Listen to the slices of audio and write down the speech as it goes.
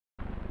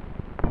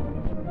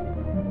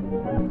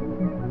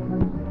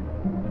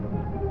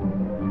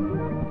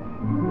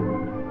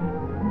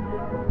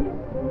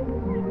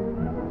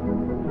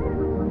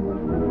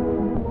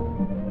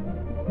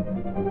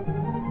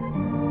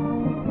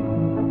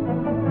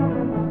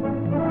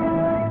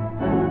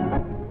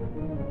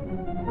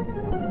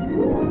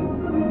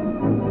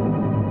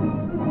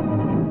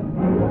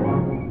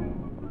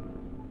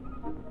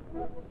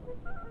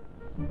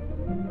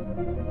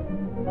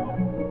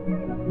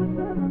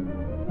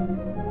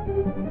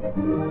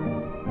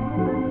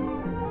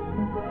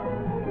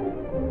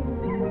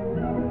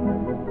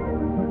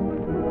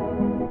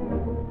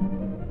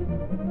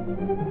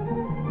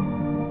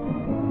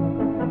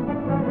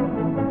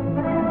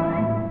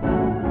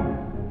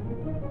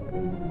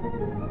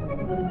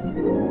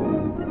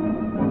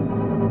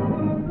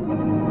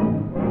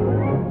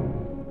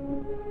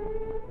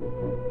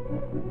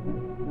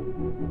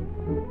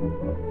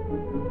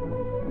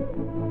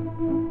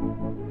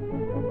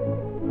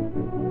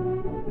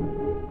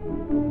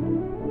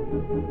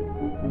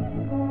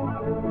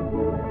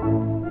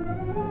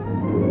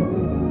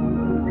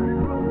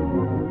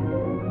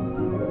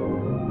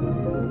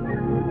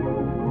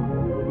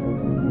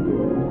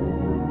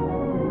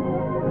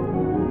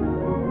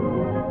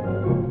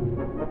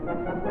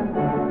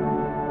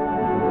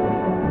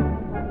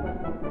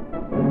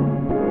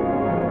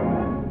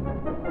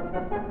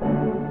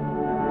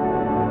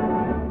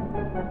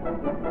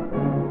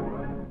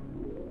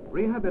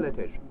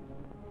Rehabilitation.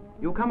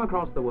 You come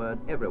across the word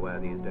everywhere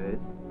these days.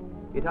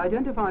 It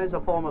identifies a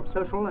form of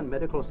social and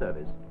medical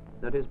service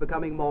that is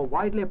becoming more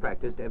widely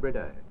practiced every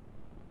day.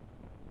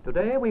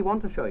 Today we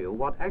want to show you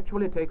what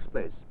actually takes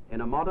place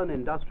in a modern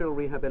industrial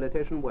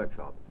rehabilitation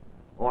workshop,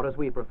 or as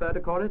we prefer to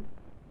call it,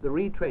 the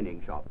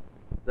retraining shop,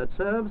 that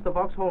serves the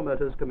Vauxhall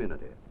Motors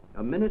community,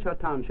 a miniature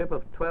township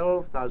of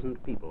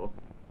 12,000 people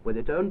with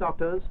its own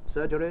doctors,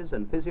 surgeries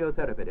and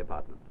physiotherapy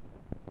department.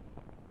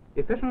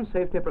 Efficient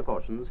safety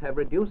precautions have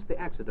reduced the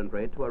accident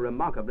rate to a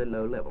remarkably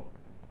low level,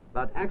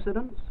 but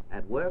accidents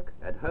at work,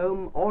 at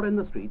home or in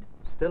the street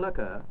still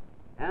occur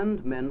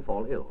and men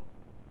fall ill.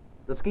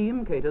 The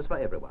scheme caters for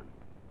everyone.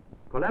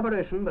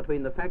 Collaboration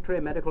between the factory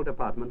medical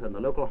department and the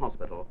local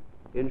hospital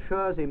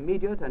ensures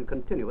immediate and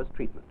continuous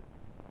treatment.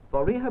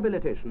 For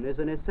rehabilitation is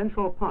an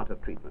essential part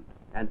of treatment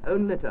and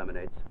only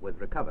terminates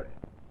with recovery.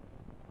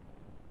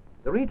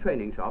 The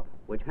retraining shop,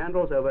 which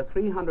handles over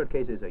 300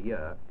 cases a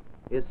year,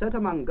 is set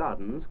among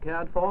gardens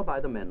cared for by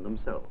the men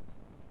themselves.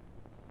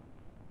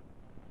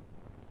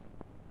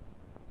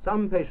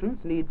 Some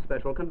patients need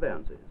special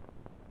conveyances,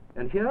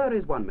 and here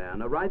is one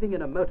man arriving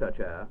in a motor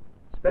chair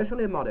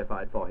specially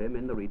modified for him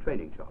in the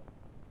retraining shop.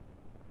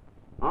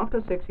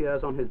 After 6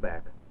 years on his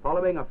back,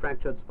 following a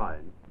fractured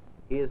spine,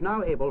 he is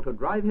now able to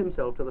drive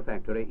himself to the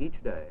factory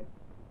each day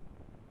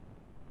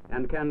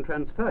and can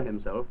transfer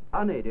himself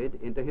unaided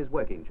into his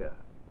working chair.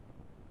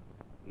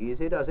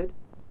 Easy does it.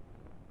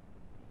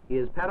 He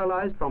is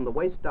paralyzed from the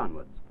waist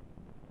downwards,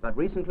 but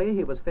recently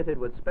he was fitted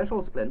with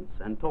special splints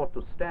and taught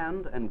to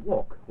stand and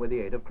walk with the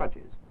aid of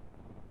crutches.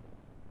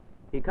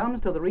 He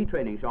comes to the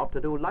retraining shop to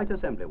do light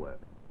assembly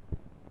work,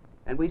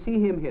 and we see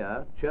him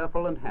here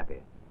cheerful and happy,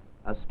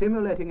 a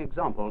stimulating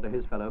example to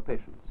his fellow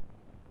patients.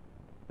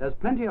 There's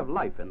plenty of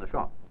life in the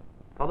shop,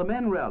 for the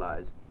men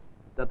realize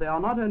that they are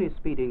not only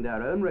speeding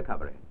their own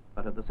recovery,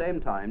 but at the same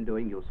time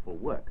doing useful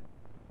work.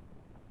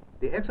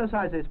 The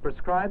exercises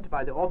prescribed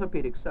by the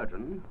orthopedic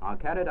surgeon are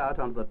carried out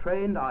under the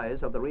trained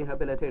eyes of the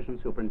rehabilitation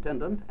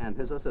superintendent and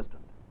his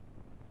assistant.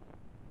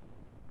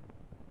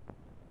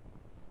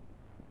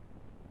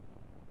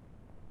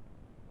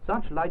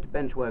 Such light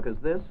bench work as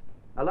this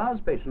allows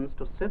patients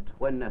to sit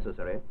when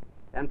necessary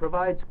and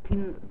provides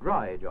clean,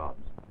 dry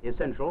jobs,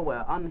 essential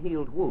where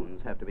unhealed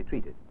wounds have to be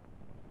treated.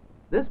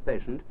 This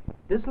patient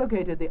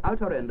dislocated the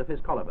outer end of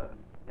his collarbone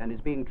and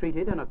is being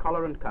treated in a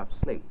collar and cuff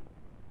sling.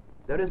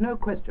 There is no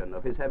question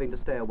of his having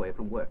to stay away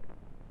from work.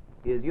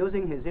 He is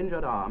using his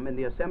injured arm in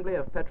the assembly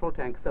of petrol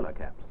tank filler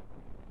caps.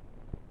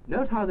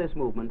 Note how this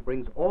movement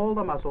brings all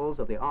the muscles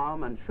of the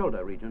arm and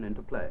shoulder region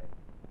into play,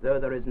 though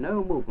there is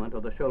no movement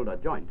of the shoulder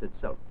joint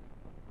itself.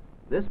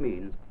 This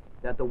means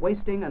that the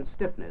wasting and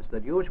stiffness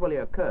that usually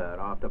occur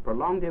after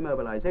prolonged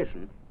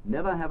immobilization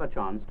never have a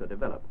chance to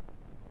develop.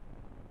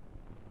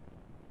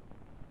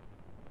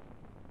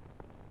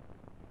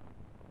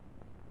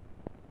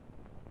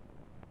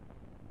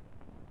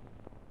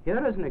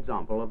 Here is an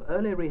example of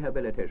early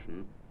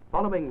rehabilitation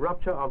following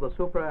rupture of the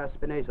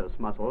supraspinatus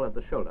muscle at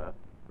the shoulder,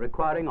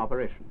 requiring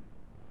operation.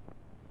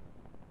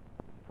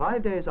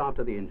 5 days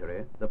after the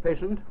injury, the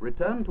patient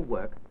returned to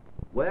work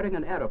wearing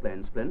an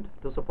aeroplane splint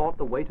to support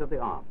the weight of the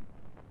arm.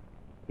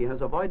 He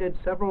has avoided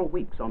several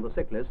weeks on the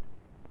sick list,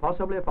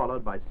 possibly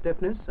followed by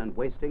stiffness and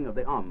wasting of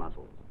the arm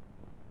muscles.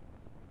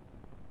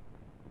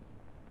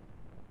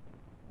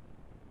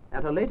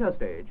 At a later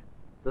stage,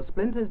 the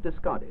splint is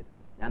discarded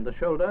and the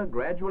shoulder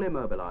gradually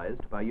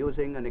mobilized by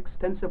using an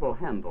extensible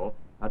handle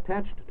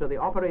attached to the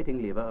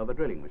operating lever of a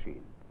drilling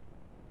machine.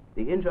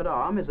 The injured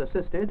arm is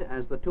assisted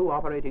as the two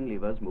operating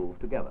levers move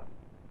together.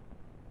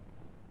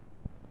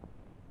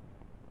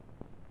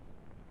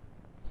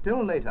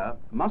 Still later,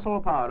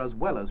 muscle power as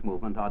well as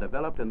movement are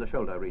developed in the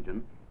shoulder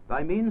region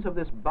by means of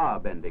this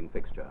bar bending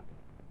fixture.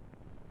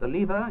 The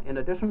lever, in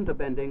addition to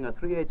bending a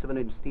 3/8 of an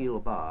inch steel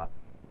bar,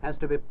 has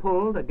to be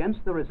pulled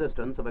against the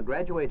resistance of a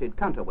graduated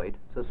counterweight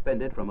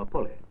suspended from a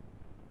pulley,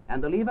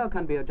 and the lever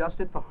can be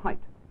adjusted for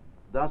height,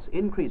 thus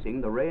increasing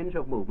the range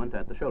of movement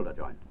at the shoulder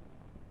joint.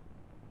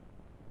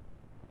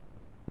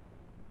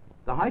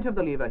 The height of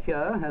the lever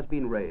here has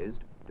been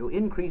raised to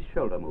increase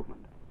shoulder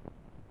movement.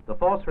 The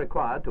force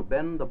required to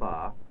bend the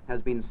bar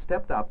has been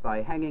stepped up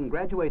by hanging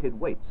graduated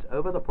weights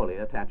over the pulley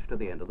attached to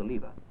the end of the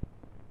lever.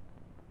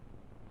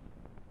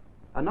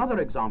 Another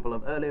example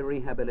of early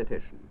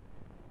rehabilitation.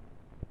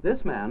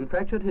 This man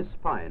fractured his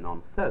spine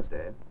on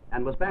Thursday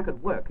and was back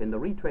at work in the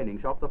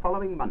retraining shop the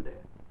following Monday.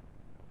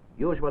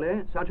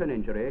 Usually, such an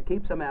injury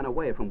keeps a man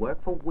away from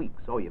work for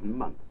weeks or even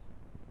months.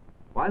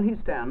 While he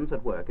stands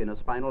at work in a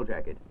spinal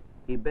jacket,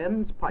 he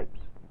bends pipes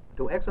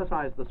to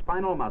exercise the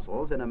spinal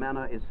muscles in a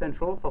manner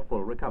essential for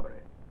full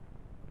recovery.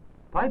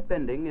 Pipe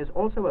bending is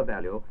also of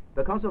value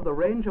because of the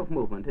range of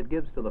movement it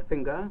gives to the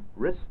finger,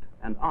 wrist,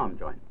 and arm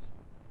joints.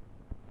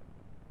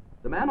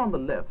 The man on the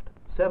left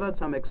severed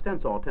some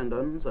extensor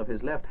tendons of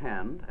his left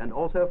hand and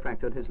also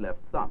fractured his left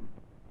thumb.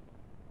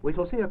 We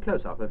shall see a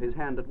close-up of his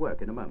hand at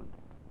work in a moment.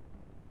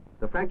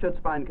 The fractured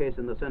spine case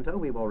in the center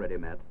we've already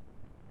met.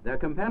 Their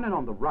companion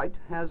on the right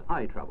has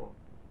eye trouble,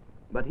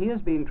 but he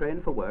is being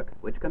trained for work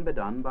which can be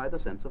done by the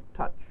sense of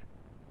touch.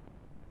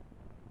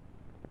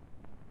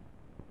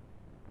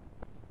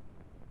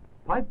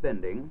 Pipe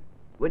bending,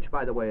 which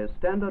by the way is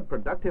standard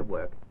productive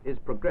work, is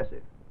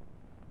progressive.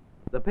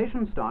 The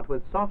patients start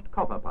with soft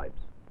copper pipes,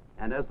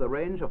 and as the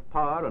range of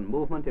power and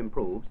movement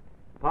improves,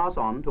 pass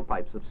on to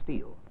pipes of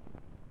steel.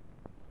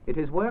 It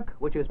is work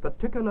which is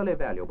particularly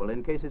valuable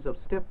in cases of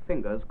stiff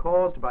fingers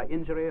caused by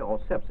injury or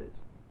sepsis,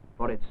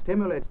 for it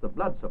stimulates the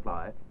blood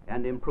supply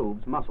and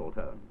improves muscle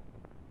tone.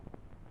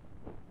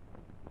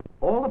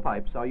 All the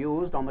pipes are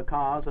used on the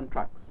cars and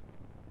trucks.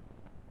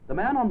 The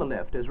man on the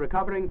left is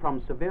recovering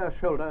from severe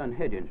shoulder and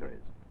head injuries.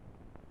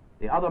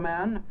 The other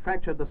man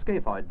fractured the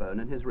scaphoid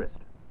bone in his wrist.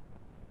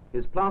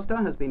 His plaster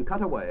has been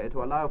cut away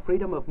to allow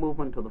freedom of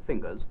movement to the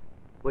fingers,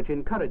 which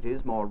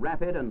encourages more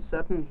rapid and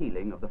certain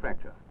healing of the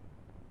fracture.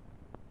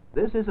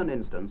 This is an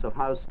instance of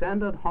how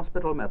standard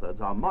hospital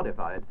methods are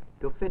modified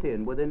to fit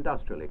in with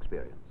industrial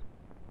experience.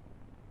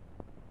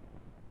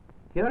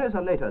 Here is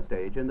a later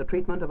stage in the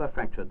treatment of a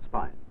fractured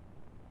spine.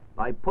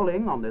 By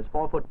pulling on this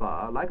 4-foot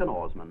bar like an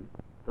oarsman,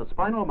 the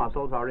spinal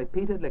muscles are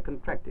repeatedly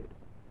contracted,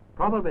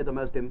 probably the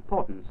most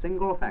important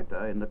single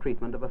factor in the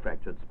treatment of a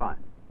fractured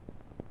spine.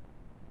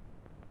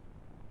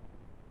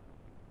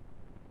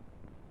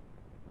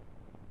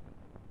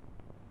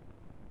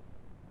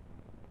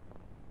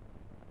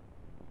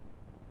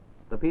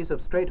 The piece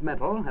of straight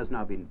metal has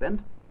now been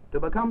bent to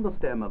become the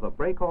stem of a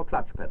brake or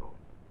clutch pedal.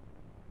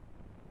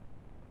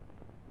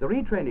 The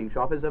retraining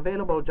shop is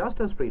available just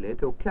as freely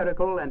to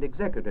clerical and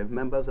executive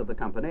members of the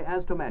company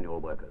as to manual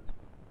workers.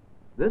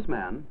 This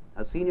man,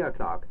 a senior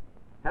clerk,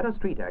 had a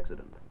street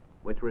accident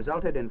which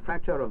resulted in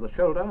fracture of the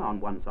shoulder on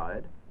one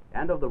side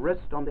and of the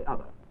wrist on the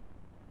other.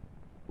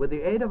 With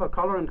the aid of a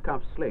collar and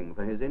cuff sling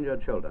for his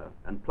injured shoulder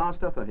and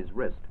plaster for his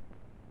wrist,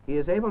 he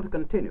is able to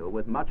continue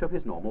with much of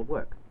his normal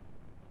work.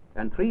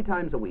 And 3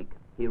 times a week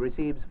he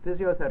receives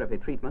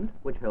physiotherapy treatment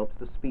which helps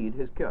to speed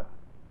his cure.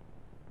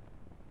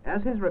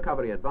 As his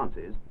recovery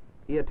advances,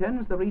 he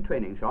attends the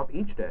retraining shop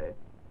each day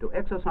to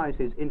exercise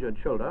his injured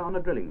shoulder on a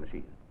drilling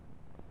machine.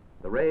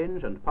 The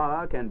range and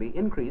power can be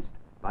increased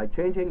by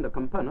changing the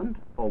component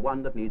for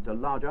one that needs a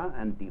larger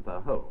and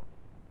deeper hole.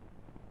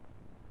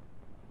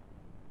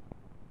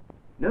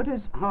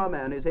 Notice how a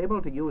man is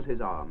able to use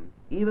his arm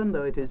even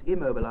though it is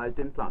immobilized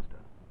in plaster.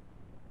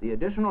 The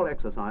additional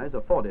exercise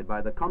afforded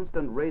by the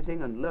constant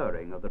raising and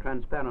lowering of the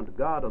transparent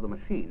guard of the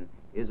machine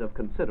is of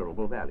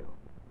considerable value.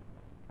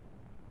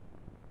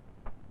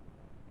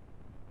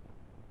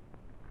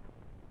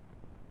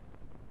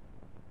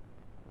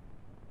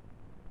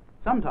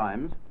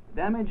 Sometimes,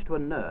 damage to a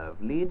nerve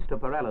leads to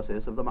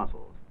paralysis of the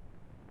muscles.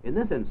 In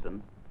this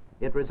instance,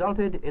 it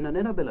resulted in an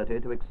inability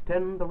to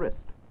extend the wrist,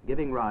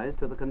 giving rise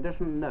to the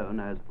condition known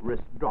as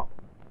wrist drop.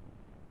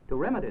 To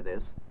remedy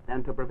this,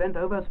 and to prevent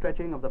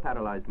overstretching of the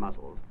paralyzed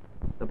muscles,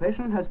 the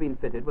patient has been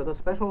fitted with a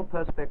special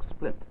perspex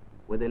splint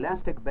with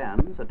elastic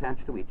bands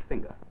attached to each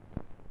finger.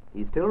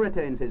 He still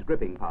retains his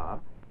gripping power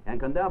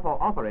and can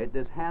therefore operate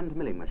this hand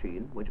milling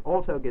machine, which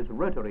also gives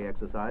rotary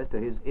exercise to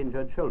his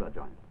injured shoulder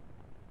joint.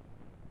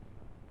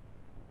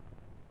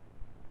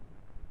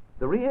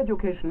 The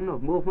re-education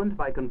of movement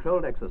by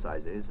controlled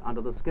exercises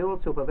under the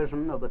skilled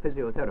supervision of the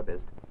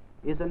physiotherapist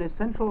is an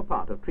essential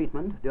part of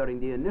treatment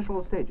during the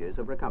initial stages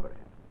of recovery.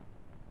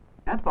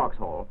 At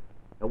Vauxhall,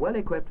 a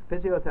well-equipped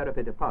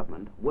physiotherapy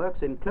department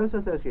works in close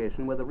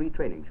association with a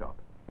retraining shop.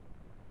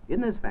 In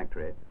this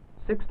factory,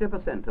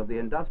 60% of the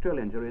industrial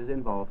injuries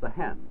involve the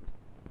hands.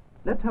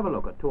 Let's have a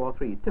look at 2 or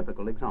 3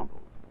 typical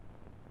examples.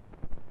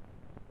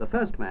 The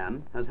first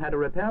man has had a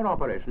repair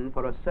operation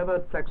for a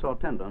severed flexor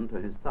tendon to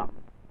his thumb.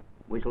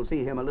 We shall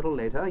see him a little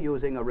later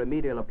using a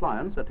remedial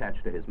appliance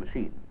attached to his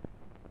machine.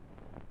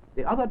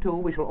 The other 2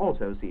 we shall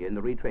also see in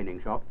the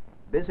retraining shop,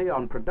 busy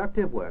on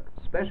productive work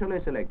specially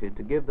selected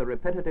to give the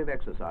repetitive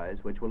exercise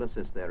which will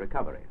assist their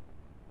recovery.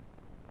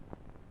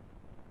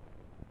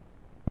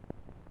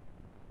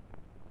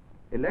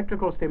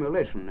 Electrical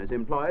stimulation is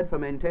employed for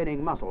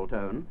maintaining muscle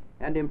tone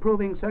and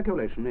improving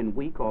circulation in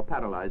weak or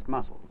paralyzed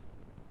muscles.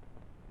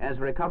 As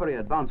recovery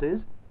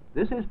advances,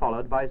 this is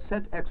followed by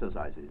set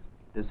exercises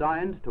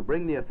designed to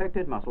bring the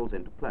affected muscles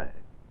into play.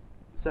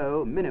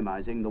 so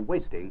minimizing the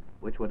wasting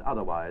which would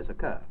otherwise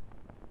occur.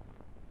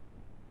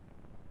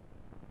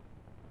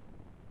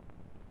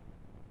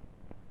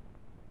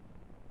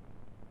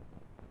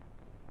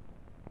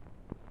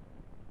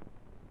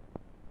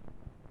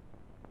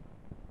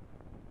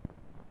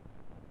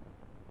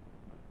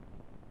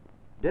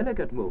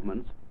 Delicate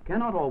movements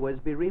cannot always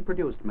be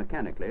reproduced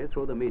mechanically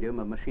through the medium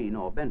of machine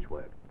or bench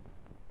work.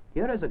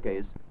 Here is a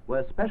case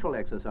where special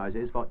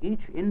exercises for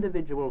each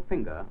individual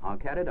finger are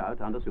carried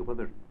out under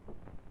supervision.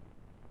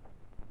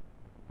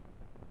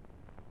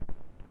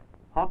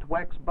 Hot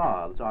wax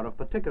baths are of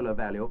particular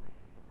value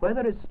where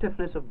there is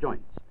stiffness of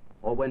joints,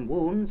 or when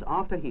wounds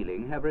after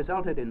healing have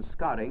resulted in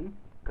scarring,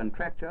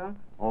 contracture,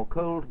 or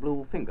cold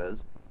blue fingers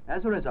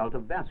as a result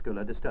of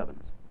vascular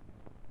disturbance.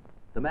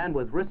 The man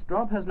with wrist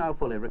drop has now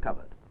fully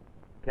recovered.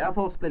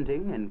 Careful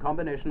splinting in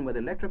combination with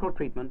electrical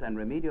treatment and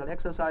remedial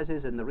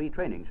exercises in the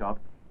retraining shop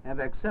have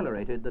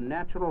accelerated the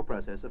natural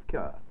process of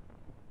cure.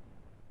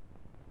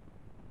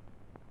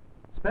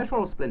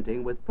 Special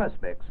splinting with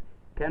perspex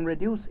can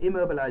reduce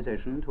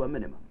immobilization to a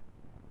minimum.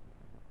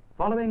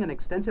 Following an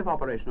extensive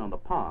operation on the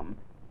palm,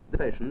 the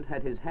patient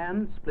had his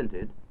hand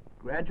splinted,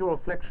 gradual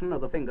flexion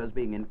of the fingers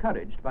being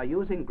encouraged by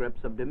using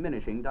grips of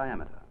diminishing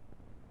diameter.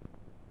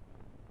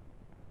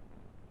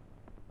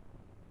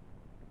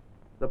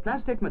 The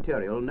plastic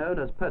material known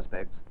as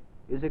perspex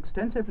is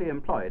extensively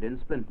employed in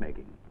splint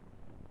making.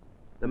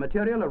 The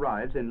material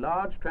arrives in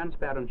large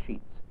transparent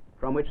sheets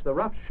from which the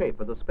rough shape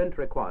of the splint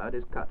required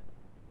is cut.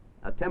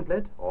 A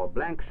template or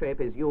blank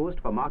shape is used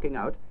for marking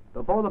out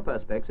before the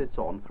perspex is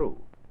sawn through.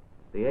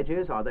 The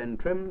edges are then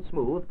trimmed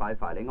smooth by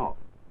filing off.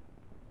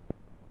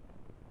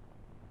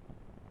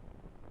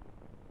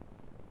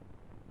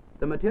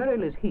 The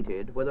material is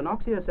heated with an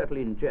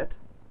oxyacetylene jet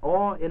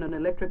or in an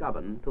electric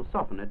oven to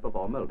soften it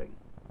before molding.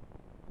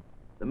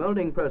 The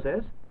molding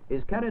process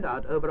is carried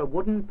out over a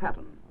wooden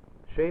pattern,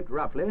 shaped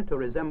roughly to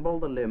resemble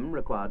the limb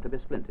required to be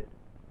splinted.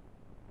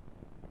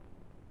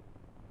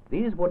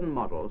 These wooden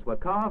models were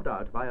carved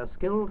out by a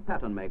skilled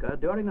pattern maker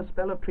during a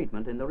spell of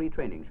treatment in the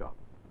retraining shop.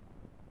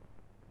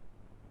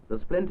 The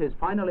splint is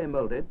finally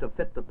molded to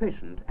fit the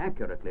patient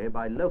accurately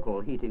by local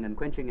heating and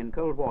quenching in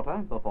cold water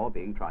before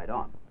being tried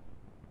on.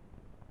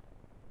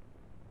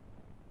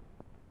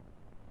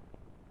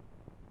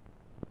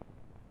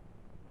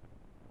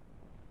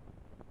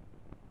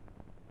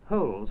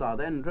 Holes are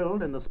then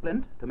drilled in the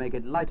splint to make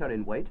it lighter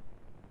in weight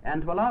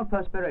and to allow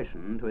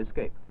perspiration to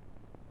escape.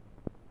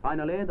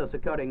 Finally, the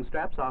securing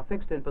straps are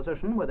fixed in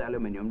position with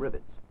aluminium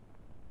rivets.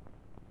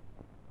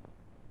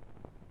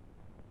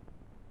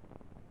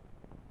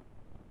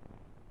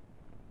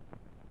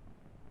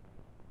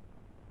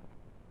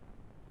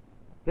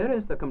 Here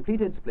is the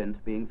completed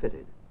splint being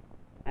fitted.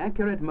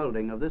 Accurate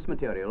molding of this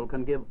material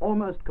can give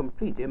almost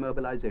complete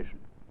immobilization.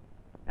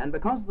 And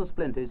because the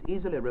splint is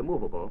easily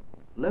removable,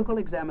 local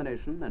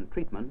examination and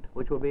treatment,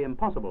 which will be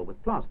impossible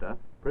with plaster,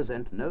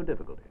 present no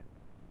difficulty.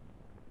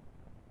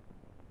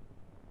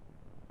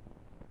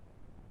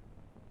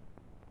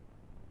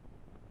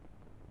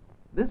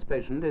 This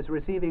patient is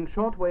receiving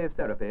shortwave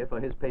therapy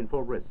for his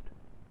painful wrist,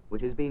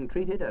 which is being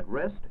treated at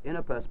rest in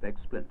a perspex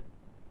splint.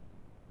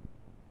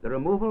 The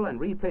removal and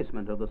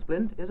replacement of the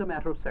splint is a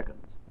matter of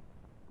seconds.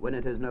 When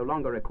it is no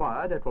longer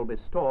required, it will be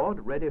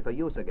stored ready for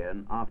use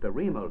again after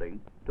remolding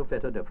to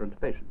fit a different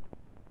patient.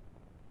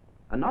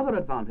 Another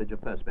advantage of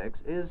perspex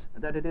is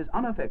that it is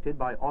unaffected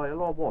by oil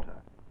or water.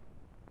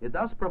 It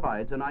thus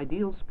provides an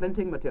ideal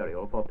splinting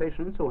material for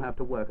patients who have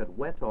to work at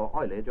wet or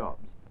oily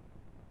jobs.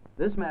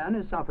 This man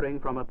is suffering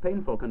from a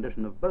painful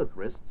condition of both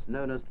wrists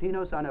known as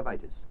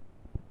tenosynovitis.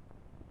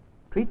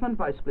 Treatment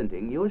by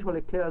splinting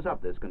usually clears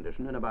up this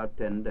condition in about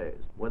 10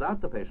 days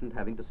without the patient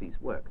having to cease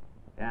work,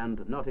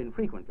 and not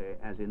infrequently,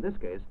 as in this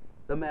case,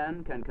 the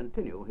man can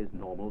continue his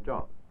normal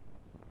job.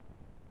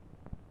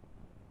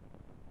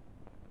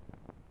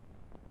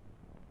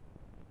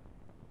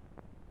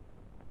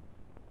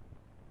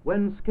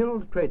 When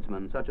skilled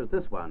tradesmen such as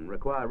this one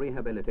require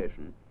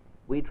rehabilitation,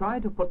 we try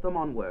to put them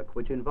on work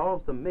which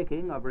involves the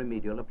making of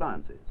remedial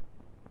appliances.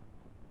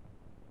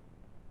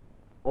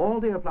 All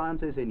the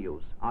appliances in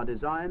use are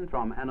designed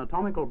from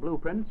anatomical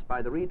blueprints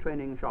by the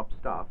retraining shop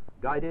staff,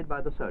 guided by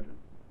the surgeon.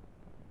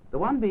 The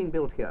one being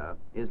built here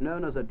is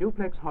known as a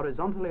duplex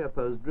horizontally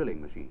opposed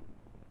drilling machine.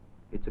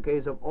 It's a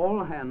case of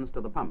all hands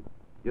to the pump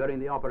during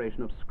the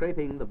operation of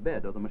scraping the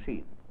bed of the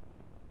machine.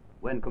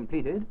 When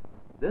completed,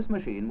 this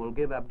machine will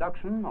give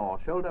abduction or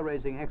shoulder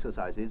raising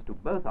exercises to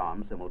both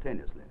arms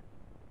simultaneously.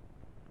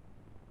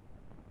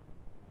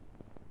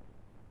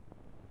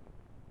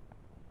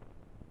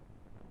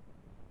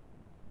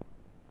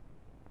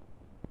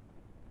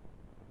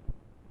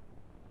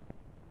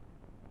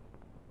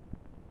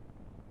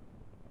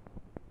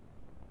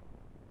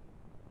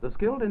 The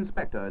skilled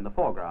inspector in the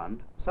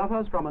foreground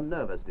suffers from a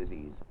nervous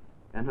disease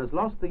and has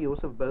lost the use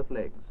of both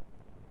legs.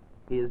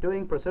 He is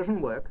doing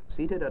precision work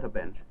seated at a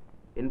bench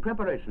in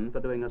preparation for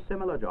doing a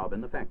similar job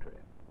in the factory.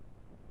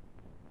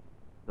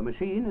 The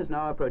machine is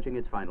now approaching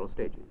its final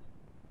stages.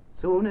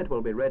 Soon it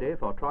will be ready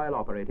for trial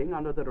operating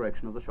under the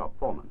direction of the shop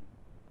foreman.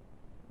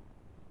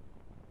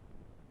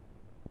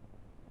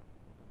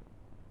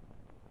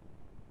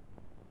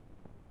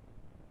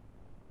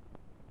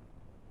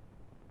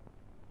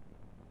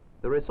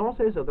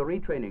 resources of the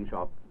retraining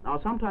shop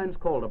are sometimes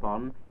called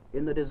upon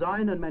in the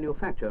design and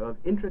manufacture of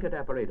intricate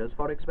apparatus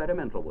for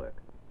experimental work.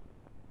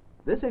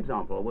 This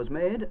example was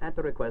made at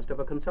the request of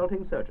a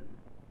consulting surgeon.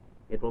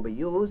 It will be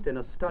used in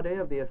a study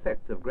of the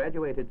effects of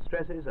graduated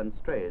stresses and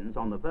strains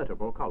on the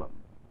vertebral column.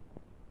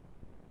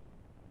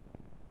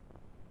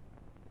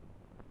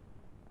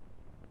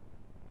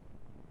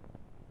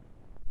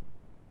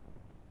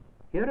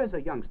 Here is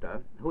a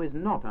youngster who is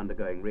not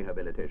undergoing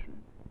rehabilitation,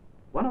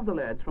 one of the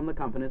lads from the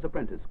company's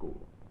apprentice school.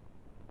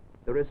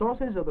 The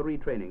resources of the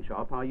retraining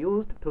shop are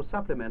used to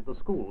supplement the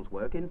school's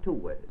work in two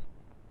ways.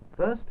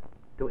 First,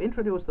 to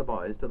introduce the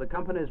boys to the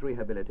company's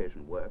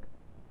rehabilitation work,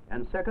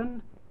 and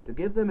second, to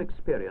give them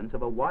experience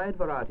of a wide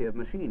variety of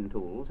machine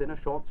tools in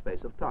a short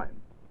space of time.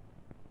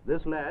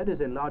 This lad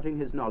is enlarging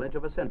his knowledge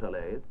of a center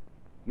lathe,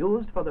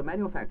 used for the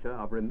manufacture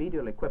of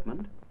remedial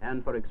equipment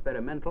and for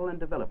experimental and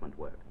development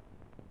work.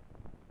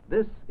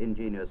 This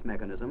ingenious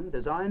mechanism,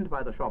 designed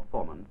by the shop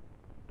foreman,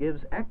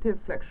 gives active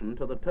flexion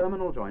to the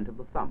terminal joint of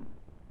the thumb.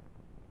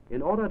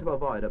 In order to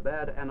avoid a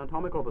bad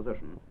anatomical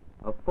position,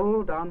 a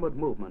full downward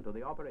movement of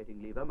the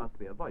operating lever must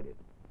be avoided.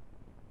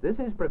 This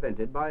is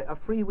prevented by a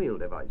free-wheel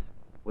device,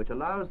 which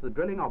allows the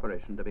drilling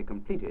operation to be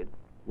completed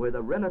with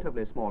a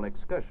relatively small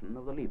excursion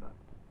of the lever.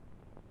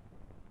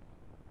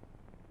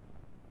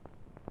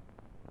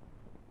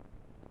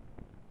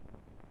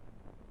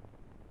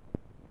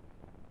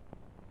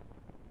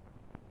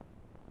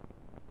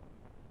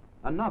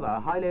 Another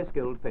highly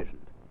skilled patient.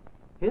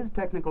 His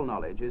technical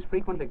knowledge is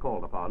frequently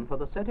called upon for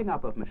the setting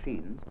up of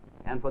machines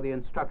and for the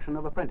instruction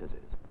of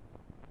apprentices.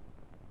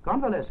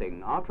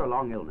 Convalescing after a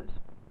long illness,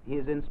 he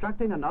is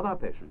instructing another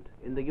patient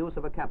in the use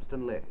of a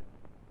capstan lathe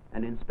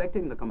and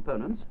inspecting the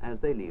components as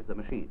they leave the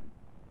machine.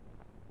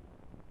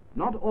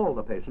 Not all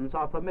the patients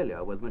are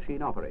familiar with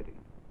machine operating,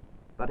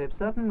 but if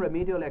certain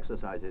remedial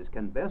exercises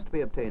can best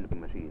be obtained from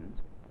machines,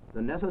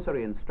 the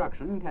necessary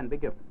instruction can be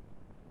given.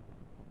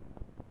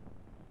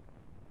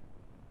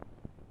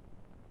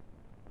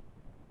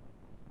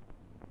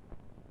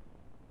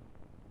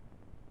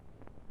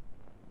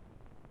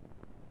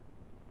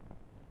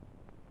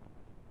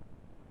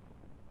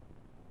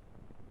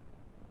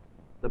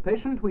 The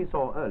patient we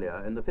saw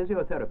earlier in the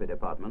physiotherapy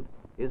department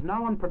is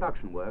now on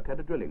production work at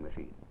a drilling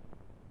machine.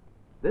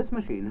 This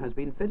machine has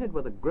been fitted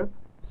with a grip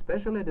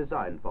specially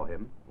designed for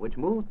him, which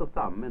moves the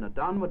thumb in a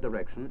downward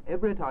direction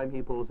every time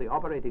he pulls the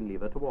operating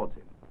lever towards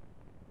him.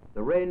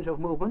 The range of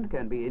movement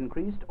can be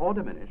increased or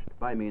diminished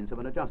by means of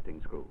an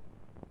adjusting screw.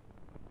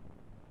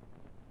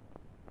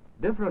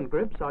 Different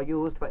grips are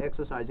used for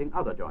exercising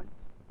other joints.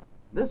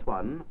 This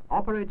one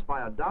operates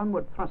by a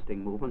downward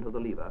thrusting movement of the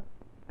lever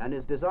and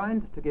is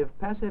designed to give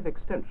passive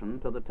extension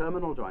to the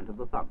terminal joint of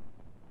the thumb.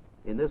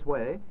 In this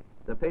way,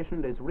 the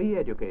patient is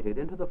re-educated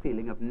into the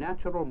feeling of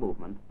natural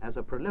movement as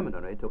a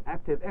preliminary to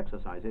active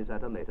exercises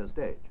at a later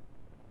stage.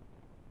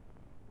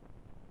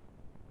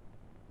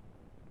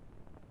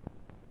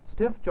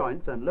 Stiff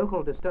joints and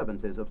local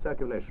disturbances of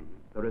circulation,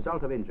 the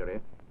result of injury,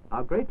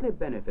 are greatly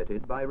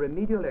benefited by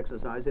remedial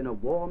exercise in a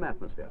warm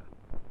atmosphere.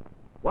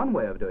 One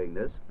way of doing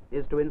this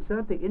is to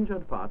insert the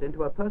injured part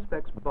into a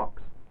perspex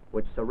box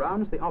which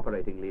surrounds the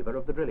operating lever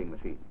of the drilling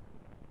machine.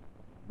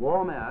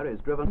 Warm air is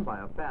driven by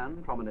a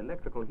fan from an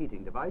electrical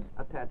heating device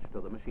attached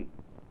to the machine.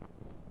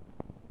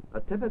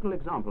 A typical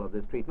example of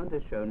this treatment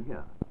is shown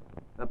here.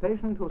 A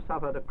patient who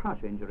suffered a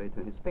crush injury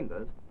to his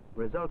fingers,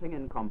 resulting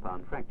in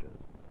compound fractures.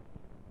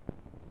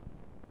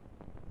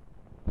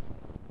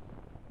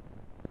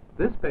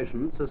 This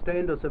patient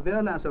sustained a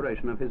severe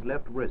laceration of his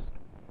left wrist,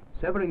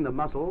 severing the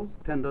muscles,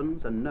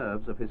 tendons, and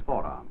nerves of his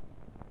forearm.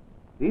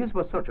 These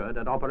were sutured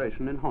at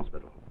operation in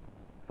hospital.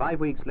 5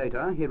 weeks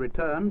later, he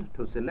returned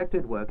to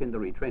selected work in the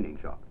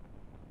retraining shop.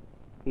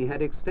 He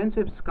had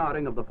extensive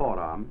scarring of the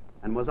forearm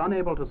and was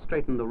unable to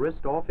straighten the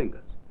wrist or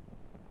fingers.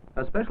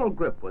 A special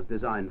grip was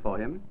designed for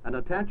him and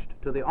attached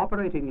to the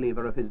operating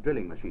lever of his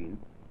drilling machine,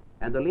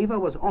 and the lever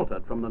was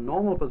altered from the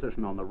normal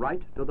position on the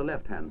right to the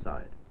left-hand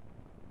side.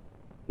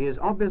 He is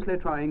obviously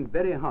trying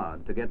very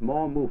hard to get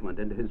more movement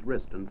into his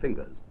wrist and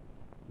fingers.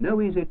 No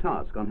easy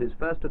task on his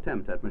first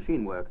attempt at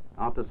machine work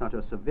after such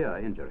a severe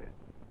injury.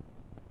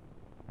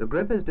 The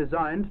grip is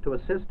designed to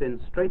assist in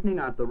straightening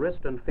out the wrist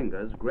and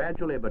fingers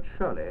gradually but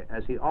surely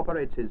as he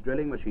operates his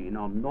drilling machine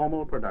on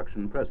normal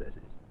production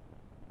processes.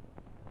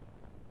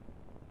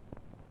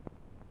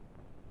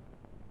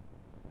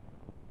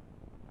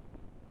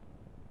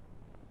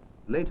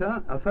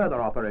 Later, a further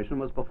operation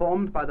was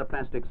performed by the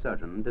plastic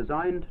surgeon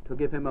designed to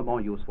give him a more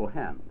useful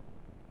hand.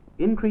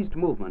 Increased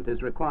movement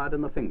is required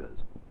in the fingers,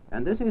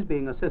 and this is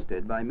being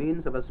assisted by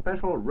means of a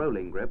special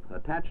rolling grip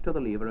attached to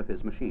the lever of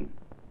his machine.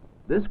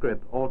 This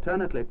grip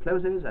alternately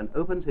closes and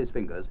opens his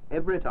fingers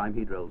every time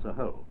he drills a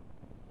hole.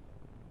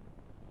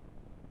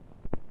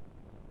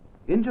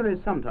 Injuries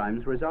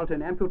sometimes result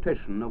in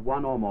amputation of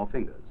one or more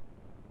fingers.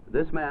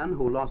 This man,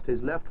 who lost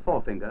his left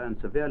forefinger and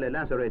severely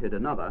lacerated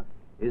another,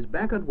 is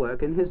back at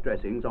work in his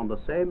dressings on the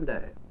same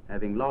day,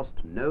 having lost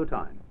no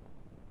time.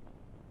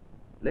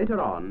 Later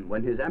on,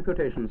 when his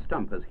amputation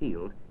stump has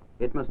healed,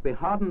 it must be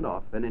hardened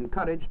off and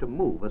encouraged to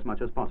move as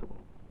much as possible.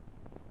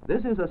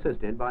 This is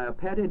assisted by a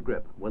padded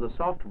grip with a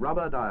soft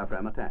rubber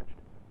diaphragm attached.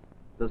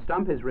 The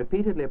stump is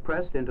repeatedly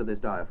pressed into this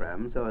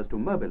diaphragm so as to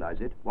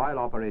mobilize it while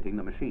operating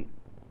the machine.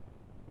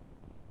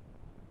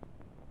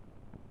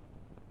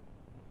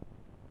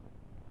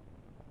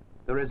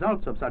 The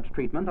results of such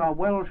treatment are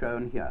well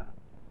shown here.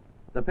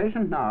 The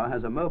patient now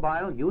has a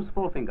mobile,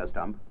 useful finger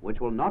stump which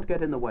will not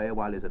get in the way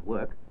while he's at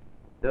work,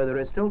 though there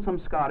is still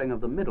some scarring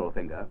of the middle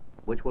finger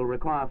which will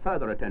require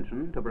further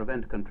attention to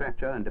prevent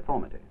contracture and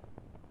deformity.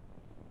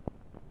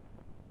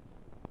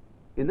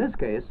 In this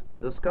case,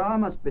 the scar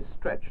must be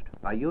stretched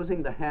by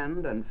using the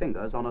hand and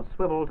fingers on a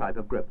swivel type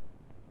of grip.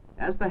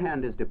 As the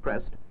hand is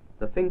depressed,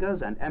 the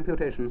fingers and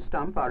amputation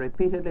stump are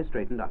repeatedly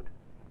straightened out,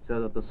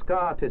 so that the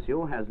scar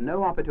tissue has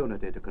no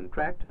opportunity to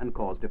contract and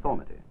cause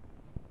deformity.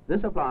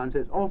 This appliance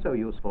is also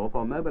useful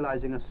for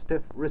mobilizing a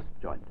stiff wrist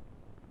joint.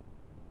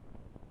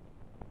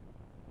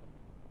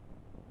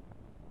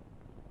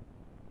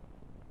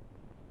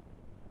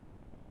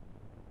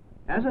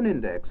 As an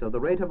index of the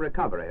rate of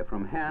recovery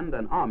from hand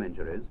and arm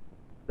injuries,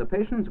 the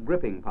patient's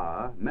gripping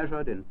power,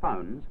 measured in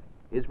pounds,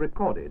 is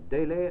recorded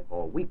daily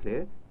or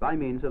weekly by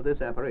means of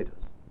this apparatus.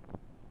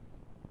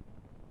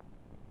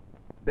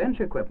 Bench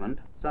equipment,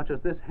 such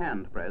as this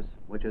hand press,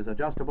 which is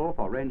adjustable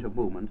for range of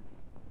movement,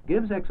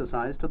 gives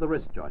exercise to the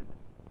wrist joint,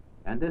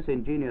 and this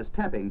ingenious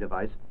tapping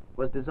device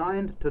was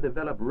designed to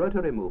develop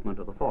rotary movement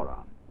of the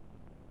forearm.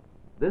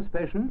 This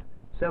patient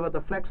severed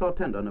the flexor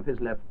tendon of his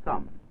left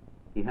thumb.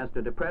 He has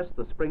to depress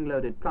the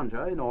spring-loaded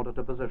plunger in order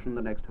to position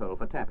the next hole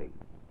for tapping.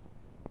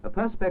 A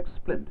perspex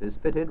splint is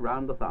fitted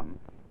round the thumb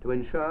to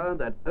ensure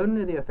that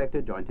only the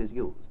affected joint is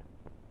used.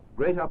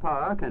 Greater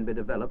power can be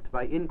developed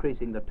by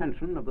increasing the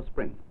tension of the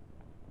spring.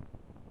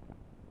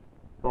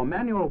 For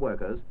manual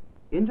workers,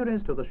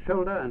 injuries to the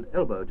shoulder and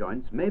elbow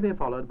joints may be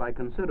followed by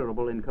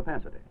considerable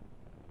incapacity.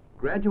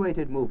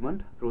 Graduated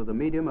movement through the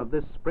medium of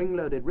this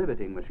spring-loaded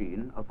riveting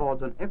machine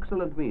affords an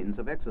excellent means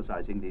of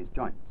exercising these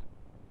joints.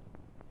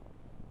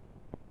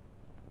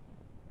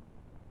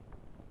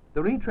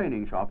 The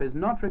retraining shop is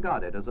not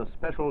regarded as a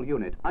special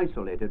unit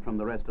isolated from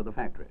the rest of the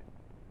factory.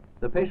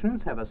 The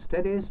patients have a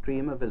steady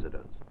stream of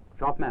visitors,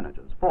 shop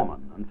managers,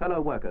 foremen, and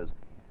fellow workers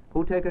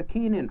who take a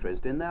keen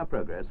interest in their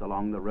progress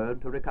along the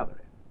road to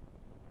recovery.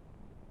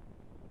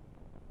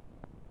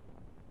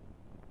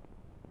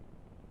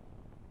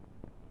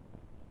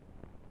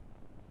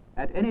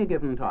 At any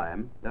given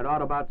time, there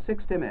are about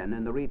 60 men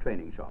in the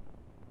retraining shop,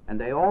 and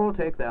they all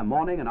take their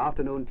morning and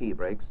afternoon tea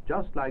breaks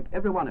just like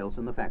everyone else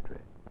in the factory.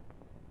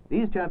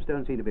 These chaps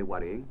don't seem to be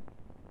worrying.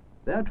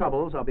 Their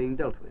troubles are being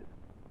dealt with.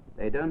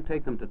 They don't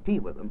take them to tea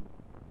with them,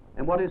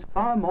 and what is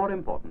far more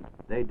important,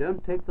 they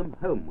don't take them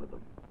home with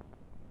them.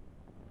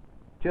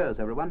 Cheers,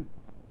 everyone.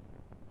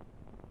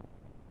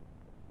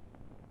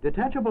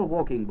 Detachable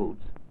walking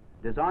boots,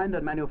 designed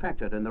and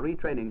manufactured in the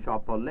retraining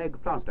shop for leg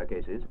plaster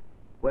cases,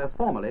 were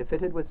formerly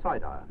fitted with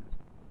side irons.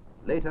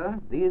 Later,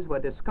 these were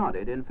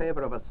discarded in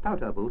favor of a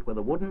stouter boot with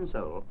a wooden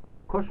sole,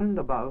 cushioned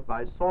above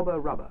by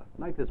Sorbo rubber,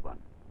 like this one.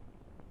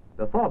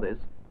 Before this,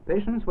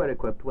 patients were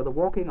equipped with a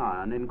walking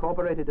iron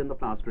incorporated in the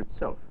plaster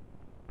itself,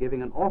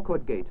 giving an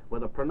awkward gait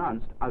with a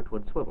pronounced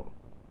outward swivel.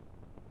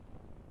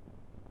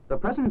 The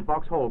present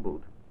Vauxhall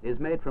boot is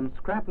made from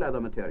scrap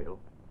leather material,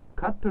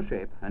 cut to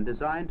shape and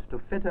designed to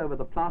fit over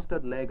the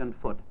plastered leg and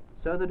foot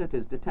so that it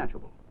is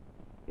detachable.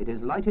 It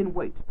is light in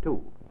weight,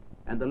 too,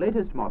 and the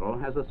latest model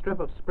has a strip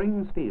of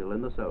spring steel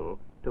in the sole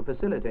to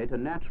facilitate a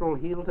natural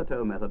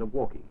heel-to-toe method of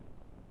walking.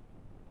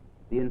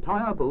 The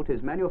entire boot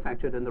is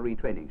manufactured in the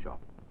retraining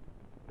shop.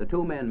 The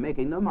two men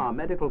making them are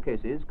medical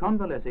cases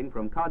convalescing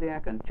from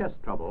cardiac and chest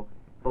trouble,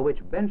 for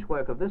which bench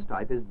work of this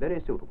type is very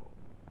suitable.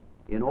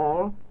 In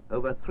all,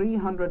 over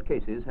 300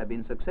 cases have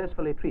been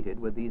successfully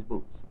treated with these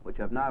boots, which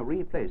have now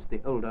replaced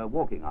the older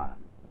walking iron.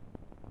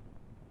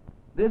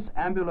 This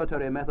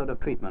ambulatory method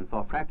of treatment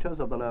for fractures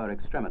of the lower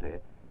extremity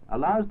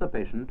allows the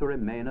patient to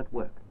remain at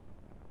work,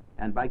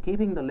 and by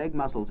keeping the leg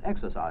muscles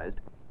exercised,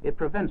 it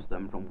prevents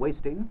them from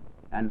wasting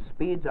and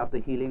speeds up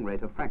the healing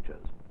rate of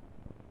fractures.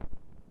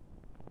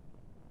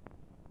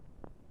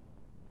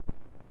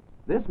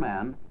 This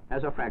man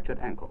has a fractured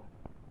ankle.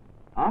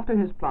 After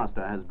his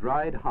plaster has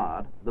dried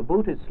hard, the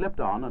boot is slipped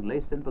on and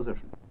laced in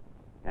position,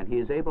 and he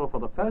is able for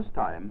the first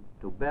time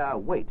to bear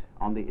weight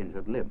on the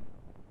injured limb.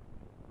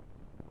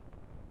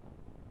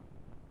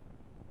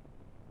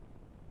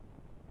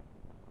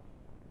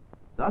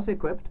 Thus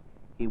equipped,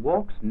 he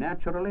walks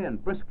naturally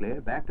and briskly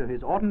back to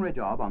his ordinary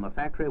job on the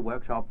factory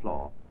workshop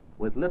floor,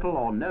 with little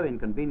or no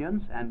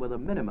inconvenience and with a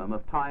minimum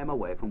of time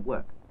away from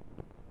work.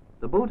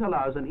 The boot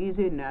allows an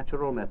easy,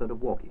 natural method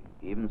of walking.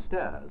 Even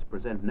stairs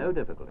present no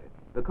difficulty,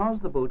 because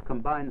the boot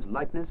combines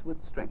lightness with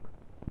strength.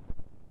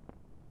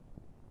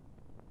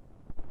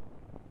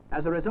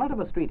 As a result of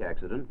a street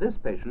accident, this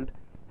patient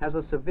has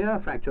a severe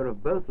fracture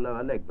of both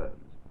lower leg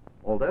bones.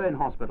 Although in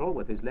hospital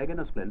with his leg in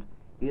a splint,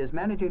 he is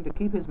managing to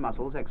keep his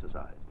muscles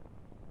exercised.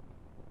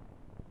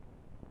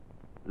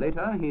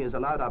 Later, he is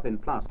allowed up in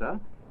plaster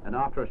and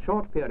after a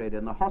short period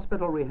in the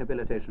Hospital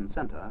Rehabilitation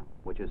Center,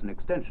 which is an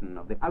extension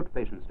of the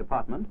outpatients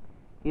department,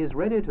 he is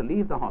ready to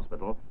leave the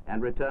hospital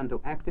and return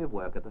to active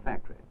work at the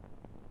factory.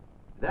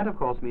 That, of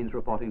course, means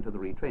reporting to the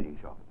retraining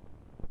shop.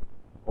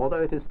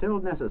 Although it is still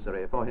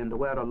necessary for him to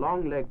wear a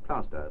long leg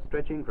plaster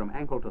stretching from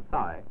ankle to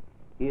thigh,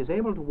 he is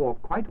able to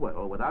walk quite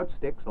well without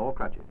sticks or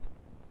crutches.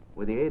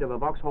 With the aid of a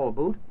Vauxhall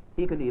boot,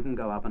 he can even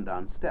go up and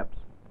down steps.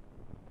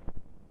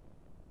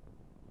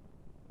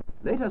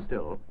 Later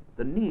still,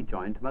 the knee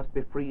joint must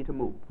be free to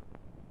move.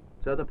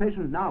 So the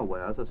patient now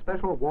wears a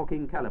special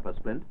walking caliper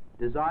splint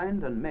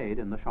designed and made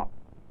in the shop.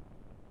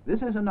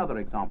 This is another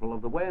example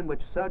of the way in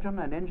which surgeon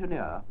and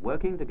engineer,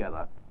 working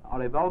together,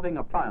 are evolving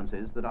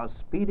appliances that are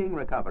speeding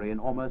recovery in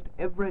almost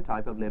every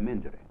type of limb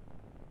injury.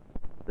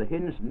 The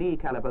hinged knee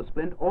caliper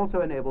splint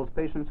also enables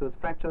patients with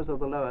fractures of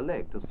the lower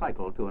leg to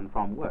cycle to and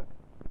from work.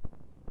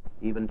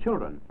 Even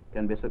children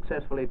can be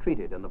successfully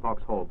treated in the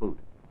Vauxhall boot.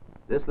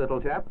 This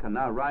little chap can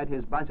now ride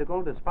his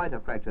bicycle despite a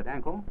fractured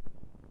ankle,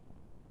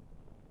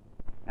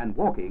 and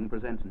walking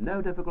presents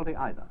no difficulty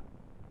either.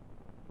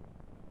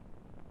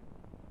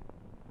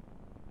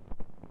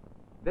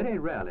 Very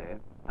rarely,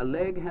 a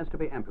leg has to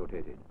be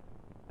amputated,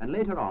 and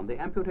later on the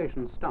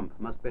amputation stump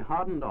must be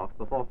hardened off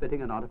before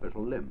fitting an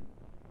artificial limb.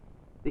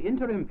 The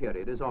interim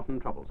period is often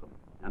troublesome,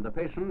 and the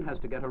patient has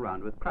to get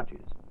around with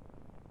crutches.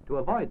 To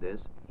avoid this,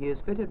 he is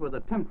fitted with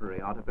a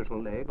temporary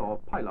artificial leg or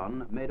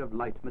pylon made of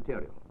light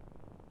material.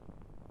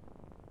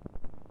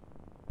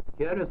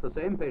 Here is the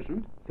same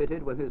patient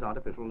fitted with his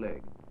artificial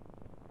leg.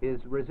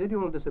 His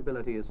residual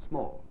disability is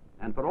small,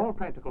 and for all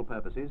practical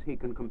purposes he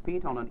can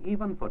compete on an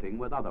even footing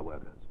with other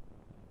workers.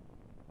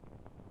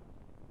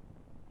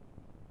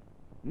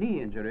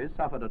 Knee injuries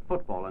suffered at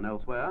football and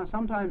elsewhere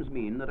sometimes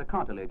mean that a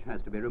cartilage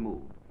has to be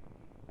removed.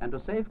 And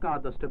to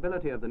safeguard the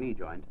stability of the knee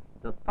joint,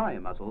 the thigh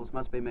muscles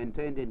must be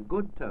maintained in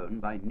good tone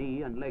by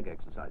knee and leg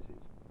exercises.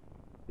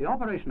 The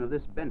operation of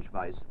this bench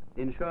vise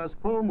ensures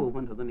full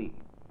movement of the knee.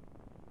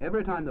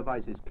 Every time the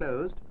vise is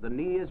closed, the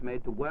knee is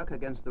made to work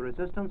against the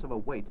resistance of a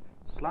weight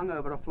slung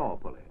over a floor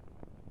pulley.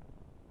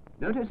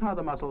 Notice how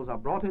the muscles are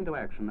brought into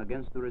action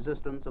against the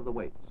resistance of the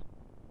weights.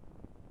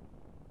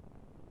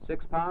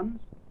 6 pounds,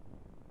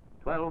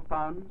 12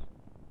 pounds,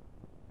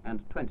 and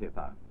 20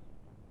 pounds.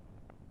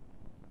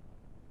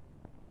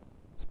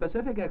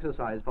 Specific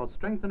exercise for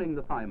strengthening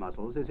the thigh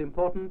muscles is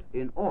important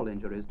in all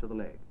injuries to the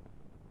leg.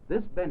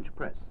 This bench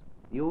press,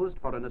 used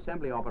for an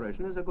assembly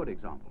operation, is a good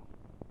example.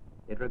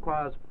 It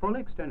requires full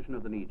extension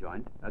of the knee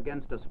joint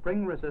against a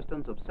spring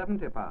resistance of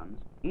 70 pounds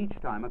each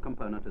time a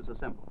component is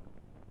assembled.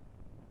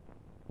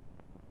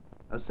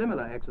 A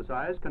similar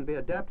exercise can be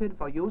adapted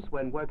for use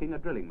when working a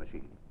drilling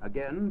machine,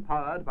 again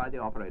powered by the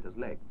operator's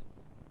legs.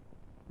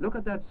 Look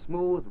at that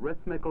smooth,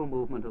 rhythmical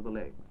movement of the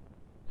legs.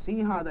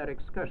 See how that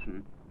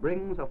excursion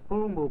brings a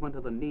full movement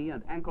of the knee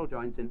and ankle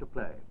joints into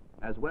play,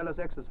 as well as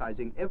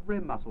exercising every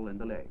muscle in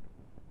the leg.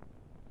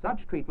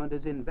 Such treatment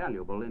is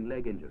invaluable in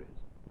leg injuries.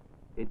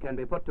 It can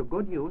be put to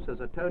good use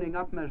as a toning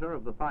up measure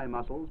of the thigh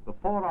muscles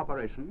before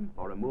operation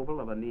for removal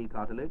of a knee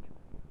cartilage,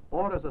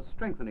 or as a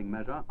strengthening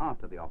measure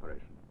after the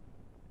operation.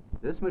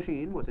 This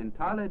machine was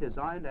entirely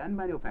designed and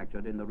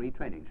manufactured in the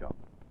retraining shop.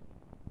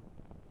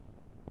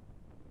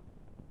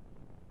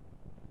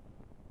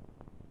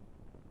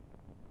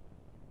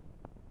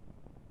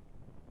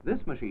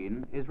 This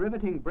machine is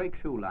riveting brake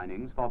shoe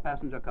linings for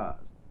passenger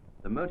cars,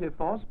 the motive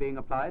force being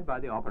applied by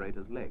the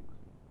operator's legs.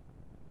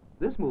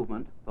 This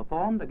movement,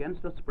 performed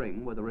against a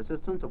spring with a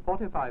resistance of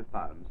 45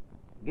 pounds,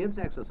 gives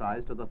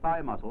exercise to the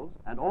thigh muscles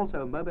and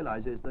also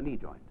mobilizes the knee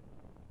joint.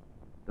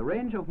 The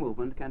range of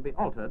movement can be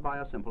altered by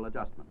a simple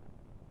adjustment.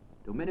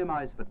 To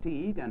minimize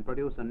fatigue and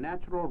produce a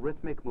natural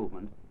rhythmic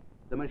movement,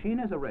 the machine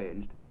is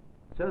arranged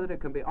so that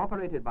it can be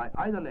operated by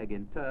either leg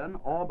in turn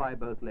or by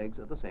both legs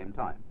at the same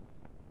time.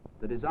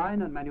 The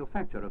design and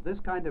manufacture of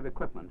this kind of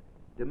equipment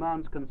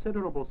demands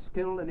considerable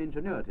skill and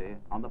ingenuity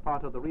on the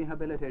part of the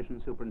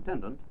rehabilitation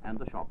superintendent and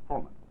the shop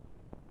foreman.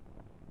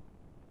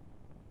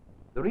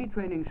 The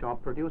retraining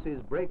shop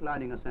produces brake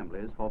lining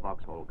assemblies for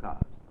Vauxhall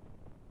cars.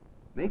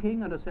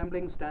 Making and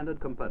assembling standard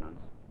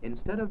components,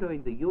 instead of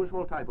doing the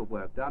usual type of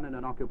work done in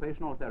an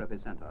occupational therapy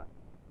center,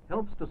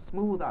 helps to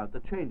smooth out the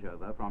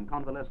changeover from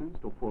convalescence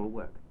to full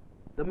work.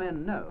 The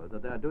men know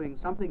that they're doing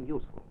something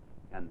useful,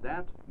 and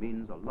that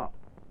means a lot.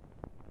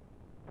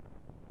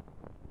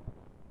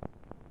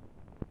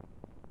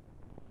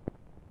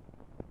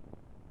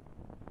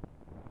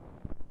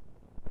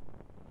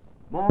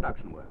 More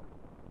production work.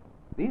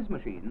 These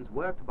machines,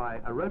 worked by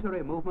a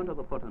rotary movement of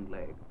the foot and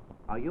leg,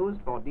 are used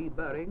for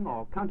deburring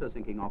or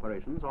countersinking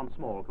operations on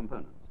small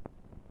components.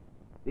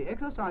 The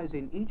exercise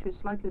in each is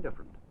slightly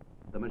different,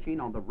 the machine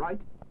on the right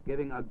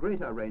giving a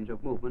greater range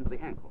of movement to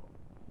the ankle.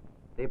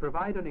 They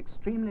provide an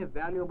extremely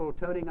valuable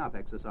toning up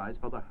exercise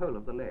for the whole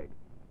of the leg,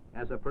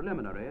 as a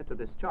preliminary to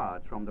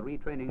discharge from the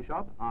retraining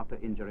shop after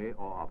injury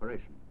or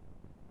operation.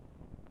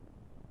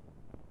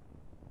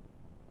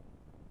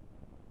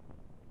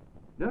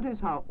 Notice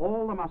how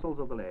all the muscles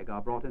of the leg are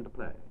brought into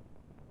play.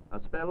 A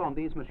spell on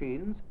these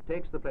machines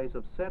takes the place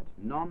of set,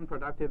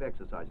 non-productive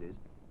exercises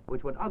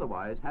which would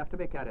otherwise have to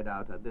be carried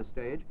out at this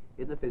stage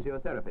in the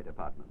physiotherapy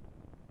department.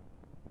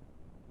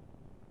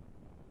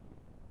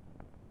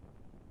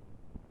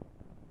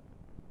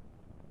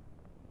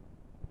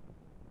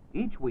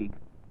 Each week,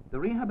 the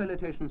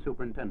rehabilitation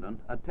superintendent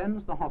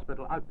attends the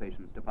hospital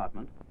outpatients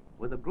department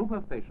with a group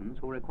of patients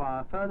who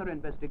require further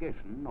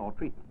investigation or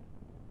treatment.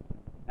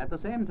 At the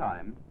same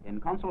time, in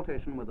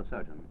consultation with the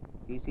surgeon,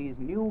 he sees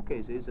new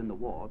cases in the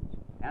wards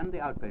and the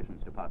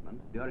outpatients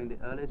department during the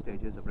early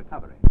stages of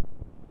recovery.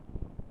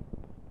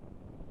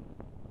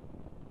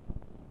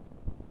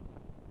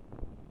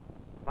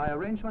 By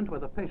arrangement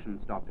with the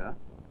patient's doctor,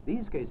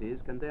 these cases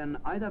can then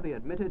either be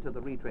admitted to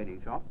the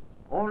retraining shop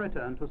or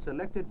return to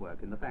selected work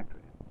in the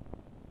factory.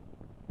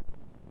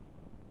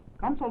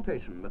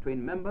 Consultation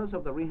between members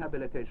of the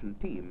rehabilitation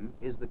team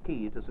is the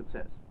key to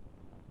success.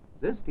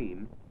 This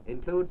team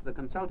includes the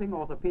consulting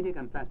orthopedic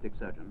and plastic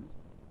surgeons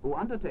who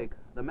undertake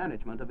the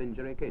management of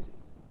injury cases.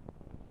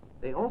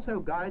 They also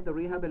guide the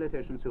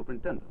rehabilitation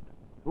superintendent,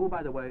 who,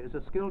 by the way, is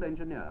a skilled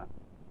engineer,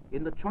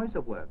 in the choice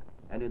of work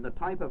and in the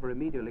type of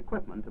remedial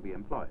equipment to be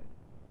employed.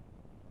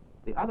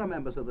 The other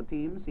members of the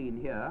team seen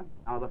here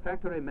are the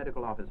factory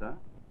medical officer,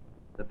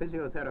 the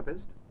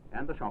physiotherapist,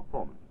 and the shop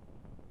foreman.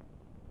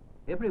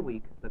 Every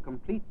week, the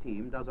complete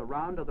team does a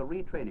round of the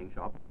retraining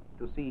shop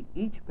to see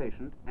each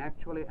patient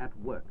actually at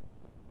work.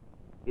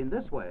 In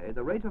this way,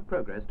 the rate of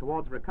progress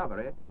towards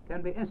recovery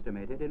can be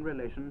estimated in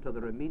relation to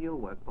the remedial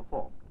work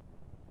performed.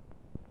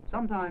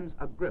 Sometimes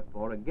a grip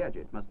or a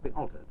gadget must be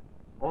altered,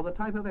 or the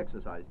type of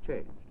exercise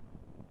changed.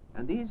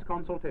 And these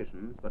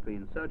consultations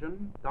between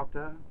surgeon,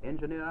 doctor,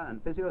 engineer,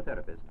 and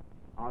physiotherapist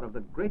are of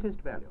the greatest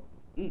value,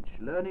 each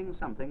learning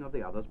something of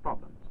the other's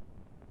problems.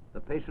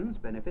 The patients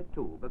benefit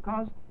too,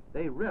 because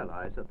they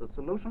realize that the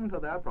solution to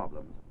their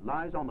problems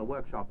lies on the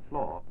workshop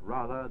floor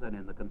rather than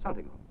in the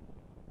consulting room.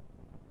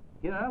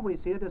 Here we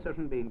see a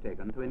decision being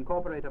taken to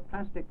incorporate a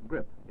plastic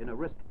grip in a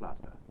wrist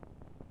plaster.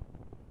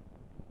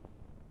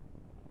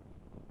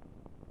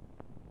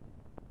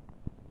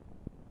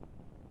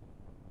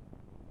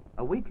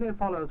 A weekly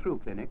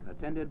follow-through clinic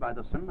attended by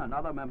the son and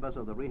other members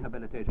of the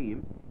rehabilitation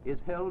team is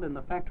held in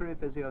the factory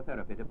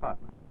physiotherapy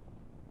department.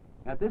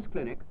 At this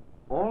clinic,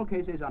 all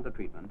cases under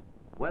treatment,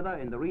 whether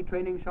in the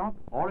retraining shop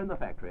or in the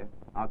factory,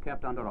 are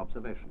kept under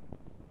observation.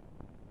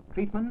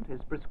 Treatment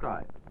is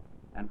prescribed,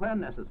 and where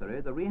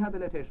necessary, the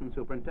rehabilitation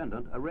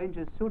superintendent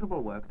arranges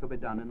suitable work to be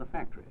done in the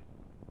factory.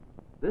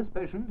 This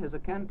patient is a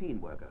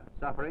canteen worker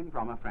suffering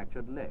from a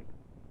fractured leg,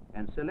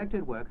 and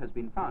selected work has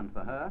been found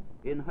for her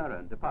in her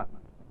own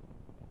department.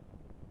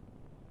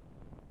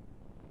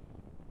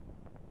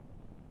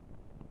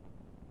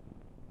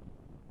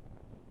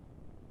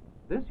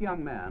 This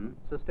young man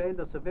sustained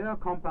a severe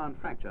compound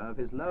fracture of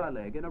his lower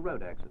leg in a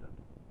road accident.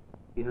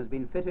 He has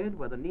been fitted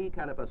with a knee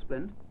caliper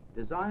splint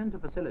designed to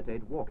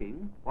facilitate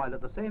walking while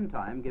at the same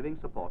time giving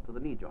support to the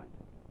knee joint.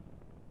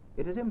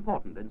 It is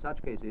important in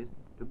such cases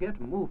to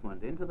get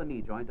movement into the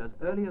knee joint as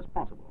early as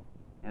possible,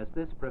 as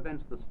this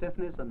prevents the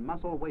stiffness and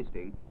muscle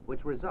wasting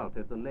which result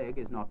if the leg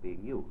is not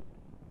being used.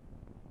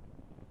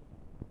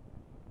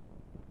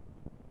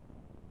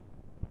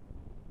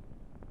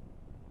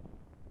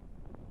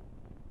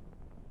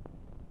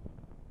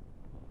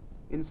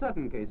 In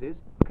certain cases,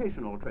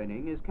 vocational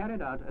training is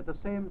carried out at the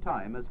same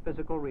time as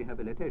physical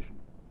rehabilitation.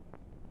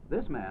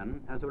 This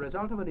man, as a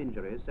result of an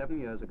injury 7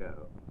 years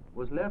ago,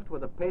 was left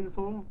with a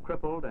painful,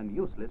 crippled, and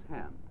useless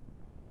hand.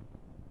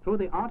 Through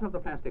the art of the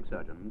plastic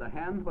surgeon, the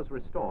hand was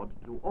restored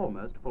to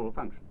almost full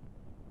function.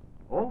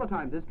 All the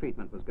time this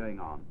treatment was going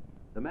on,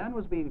 the man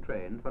was being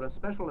trained for a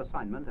special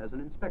assignment as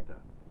an inspector.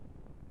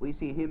 We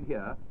see him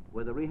here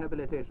with the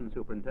rehabilitation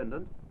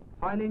superintendent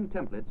filing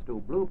templates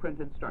to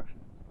blueprint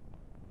instructions,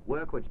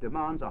 work which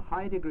demands a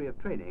high degree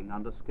of training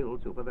under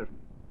skilled supervision.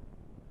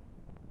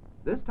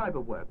 This type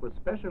of work was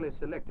specially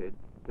selected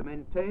to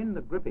maintain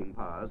the gripping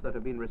powers that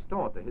have been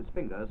restored to his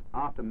fingers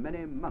after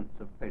many months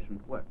of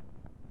patient work.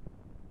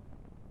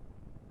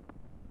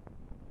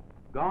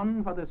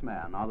 Gone for this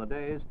man are the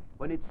days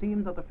when it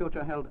seemed that the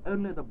future held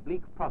only the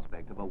bleak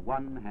prospect of a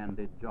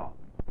one-handed job.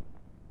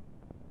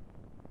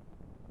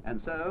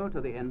 And so to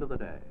the end of the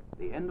day,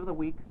 the end of the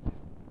week.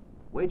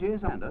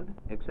 Wages are standard,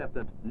 except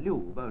that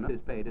lieu bonus is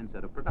paid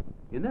instead of production.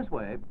 In this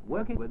way,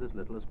 working with as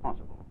little as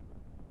possible.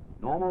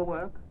 Normal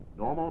work,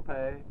 normal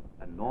pay,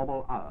 and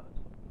normal hours,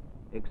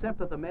 except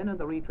that the men in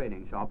the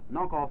retraining shop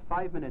knock off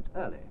 5 minutes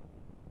early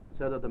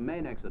so that the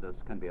main exodus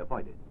can be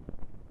avoided.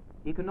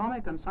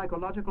 Economic and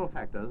psychological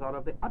factors are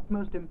of the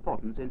utmost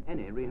importance in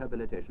any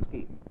rehabilitation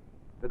scheme,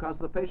 because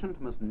the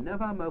patient must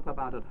never mope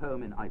about at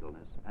home in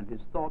idleness, and his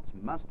thoughts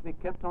must be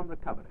kept on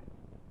recovery.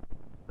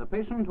 The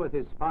patient with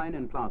his spine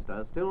in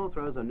plaster still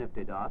throws a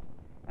nifty dart,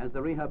 as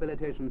the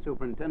rehabilitation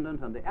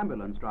superintendent and the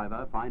ambulance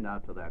driver find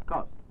out to their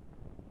cost.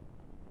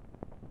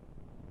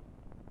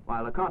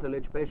 While the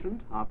cartilage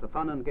patient, after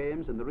fun and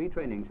games in the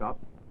retraining shop,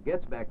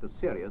 gets back to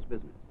serious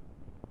business.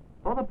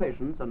 For the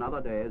patients,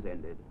 another day is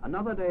ended,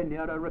 another day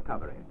nearer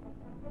recovery.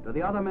 To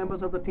the other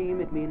members of the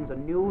team, it means a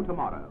new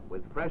tomorrow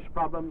with fresh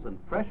problems and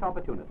fresh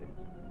opportunities.